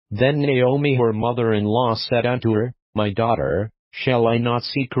Then Naomi her mother-in-law said unto her, My daughter, shall I not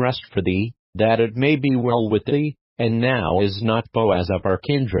seek rest for thee, that it may be well with thee? And now is not Boaz of our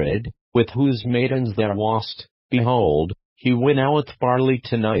kindred, with whose maidens thou wast? Behold, he winnoweth barley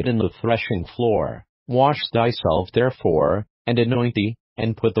tonight in the threshing floor. Wash thyself therefore, and anoint thee,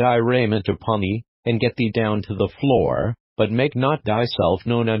 and put thy raiment upon thee, and get thee down to the floor, but make not thyself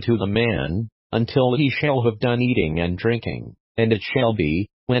known unto the man, until he shall have done eating and drinking. And it shall be,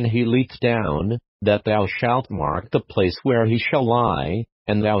 when he lieth down, that thou shalt mark the place where he shall lie,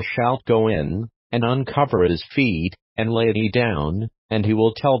 and thou shalt go in, and uncover his feet, and lay thee down, and he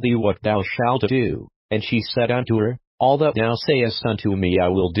will tell thee what thou shalt do. And she said unto her, All that thou sayest unto me I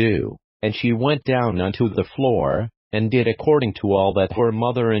will do. And she went down unto the floor, and did according to all that her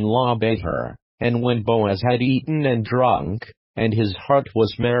mother-in-law bade her. And when Boaz had eaten and drunk, and his heart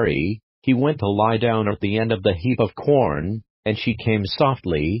was merry, he went to lie down at the end of the heap of corn, and she came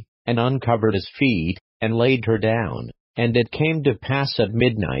softly, and uncovered his feet, and laid her down. And it came to pass at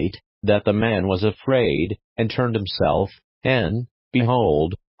midnight, that the man was afraid, and turned himself, and,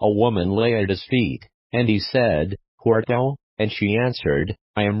 behold, a woman lay at his feet. And he said, Who art thou? And she answered,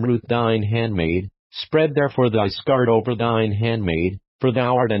 I am Ruth thine handmaid. Spread therefore thy skirt over thine handmaid, for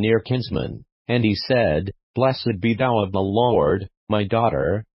thou art a near kinsman. And he said, Blessed be thou of the Lord, my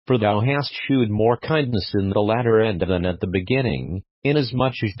daughter, for thou hast shewed more kindness in the latter end than at the beginning,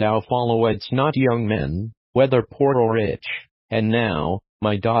 inasmuch as thou followedst not young men, whether poor or rich. And now,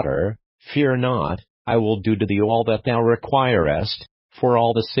 my daughter, fear not, I will do to thee all that thou requirest, for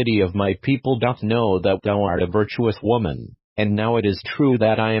all the city of my people doth know that thou art a virtuous woman. And now it is true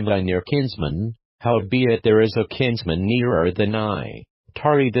that I am thy near kinsman, howbeit there is a kinsman nearer than I.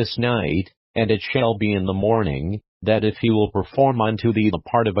 Tarry this night, and it shall be in the morning, that if he will perform unto thee the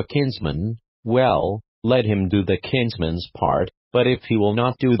part of a kinsman, well, let him do the kinsman's part, but if he will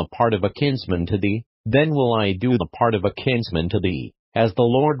not do the part of a kinsman to thee, then will I do the part of a kinsman to thee. As the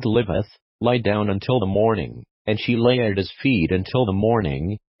Lord liveth, lie down until the morning. And she lay at his feet until the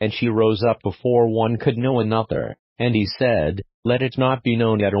morning, and she rose up before one could know another. And he said, Let it not be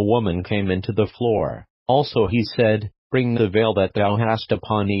known that a woman came into the floor. Also he said, Bring the veil that thou hast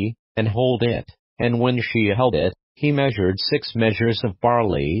upon thee, and hold it. And when she held it, he measured 6 measures of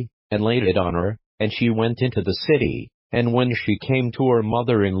barley, and laid it on her, and she went into the city. And when she came to her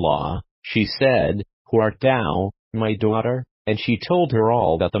mother-in-law, she said, Who art thou, my daughter? And she told her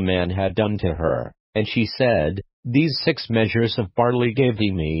all that the man had done to her. And she said, These 6 measures of barley gave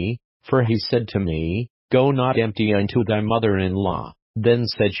he me, for he said to me, Go not empty unto thy mother-in-law. Then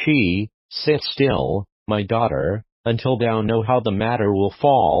said she, Sit still, my daughter, until thou know how the matter will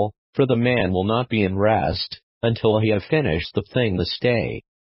fall, for the man will not be in rest, until he have finished the thing this day.